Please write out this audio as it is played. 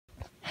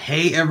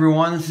Hey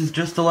everyone, this is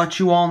just to let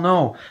you all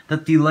know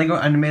that the Lego,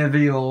 I made a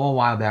video a little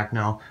while back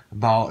now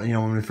about,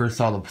 when we first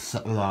saw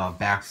the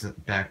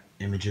back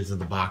images of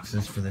the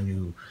boxes for the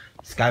new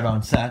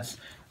Skybound sets,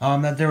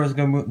 that there was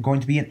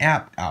going to be an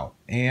app out.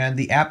 And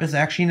the app is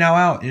actually now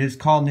out. It is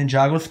called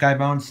Ninjago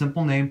Skybound,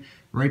 simple name,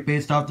 right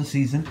based off the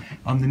season,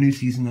 the new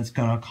season that's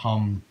gonna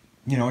come.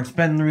 It's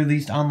been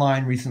released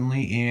online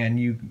recently,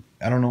 and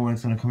I don't know when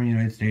it's gonna come in the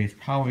United States,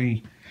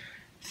 probably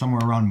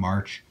somewhere around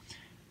March.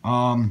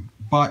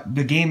 But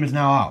the game is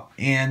now out,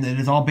 and it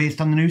is all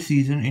based on the new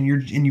season, and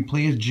you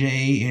play as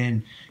Jay,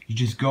 and you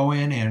just go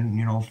in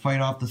and, fight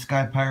off the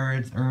Sky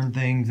Pirates, earn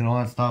things, and all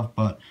that stuff.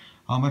 But,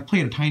 I've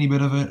played a tiny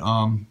bit of it.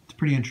 It's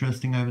pretty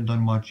interesting. I haven't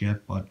done much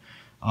yet, but,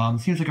 it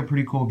seems like a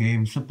pretty cool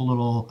game. Simple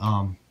little,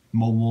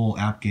 mobile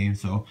app game,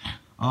 so,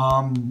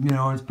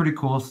 it's pretty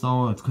cool.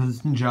 So, it's because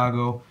it's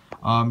Ninjago.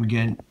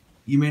 Again,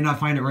 you may not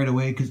find it right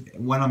away, because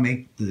when I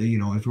make the,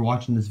 if you're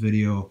watching this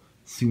video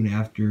soon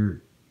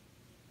after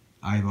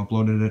I've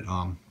uploaded it,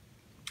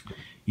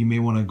 you may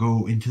want to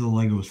go into the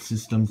Lego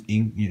Systems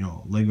Inc.,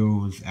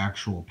 Lego's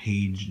actual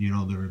page,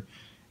 their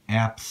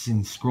apps,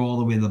 and scroll all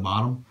the way to the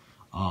bottom,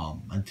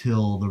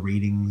 until the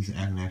ratings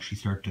and actually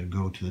start to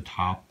go to the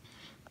top.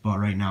 But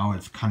right now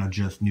it's kind of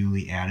just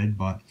newly added,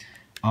 but,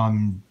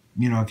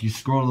 if you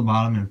scroll to the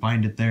bottom and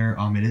find it there,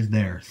 it is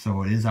there,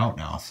 so it is out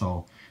now.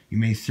 So you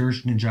may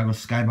search Ninjago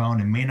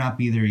Skybound. It may not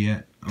be there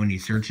yet when you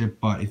search it,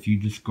 but if you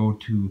just go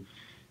to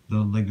the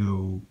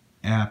Lego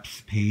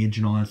apps page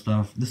and all that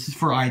stuff. This is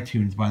for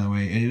iTunes, by the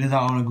way. It is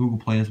out on Google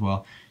Play as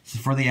well. This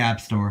is for the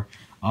App Store,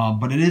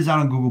 but it is out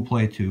on Google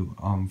Play too,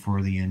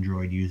 for the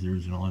Android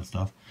users and all that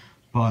stuff.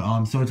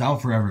 But so it's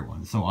out for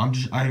everyone. So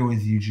I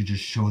always usually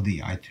just show the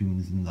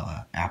iTunes and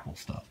the Apple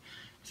stuff,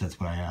 so that's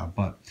what I have.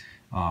 But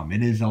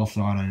it is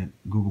also out on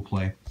Google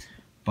Play.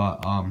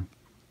 But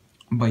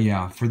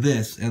yeah, for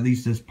this, at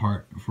least this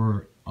part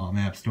for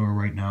App Store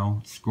right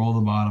now, scroll to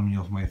the bottom,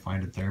 you might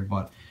find it there.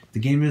 But the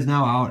game is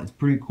now out. It's a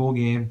pretty cool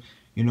game.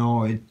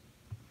 It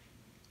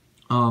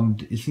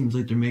seems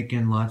like they're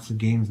making lots of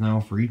games now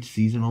for each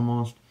season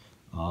almost.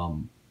 I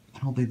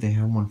don't think they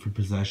have one for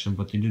Possession,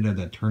 but they did have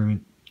that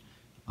tournament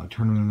of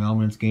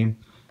elements game.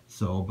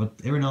 So, but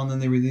every now and then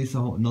they release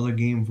another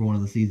game for one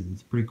of the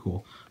seasons. It's pretty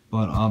cool.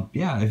 But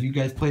yeah, if you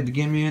guys played the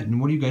game yet, and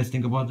what do you guys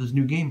think about this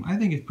new game? I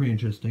think it's pretty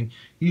interesting.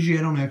 Usually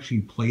I don't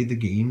actually play the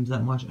games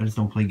that much. I just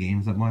don't play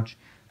games that much,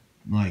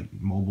 like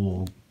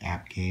mobile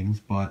app games.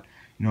 But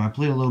I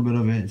played a little bit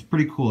of it. It's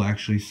pretty cool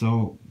actually.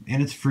 So,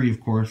 and it's free, of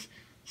course.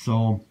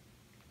 So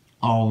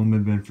all of them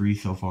have been free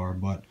so far.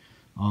 But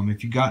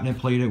if you've gotten it,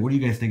 played it, what do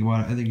you guys think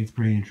about it? I think it's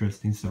pretty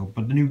interesting. So,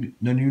 but the new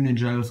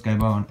Ninjago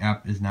Skybound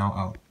app is now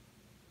out.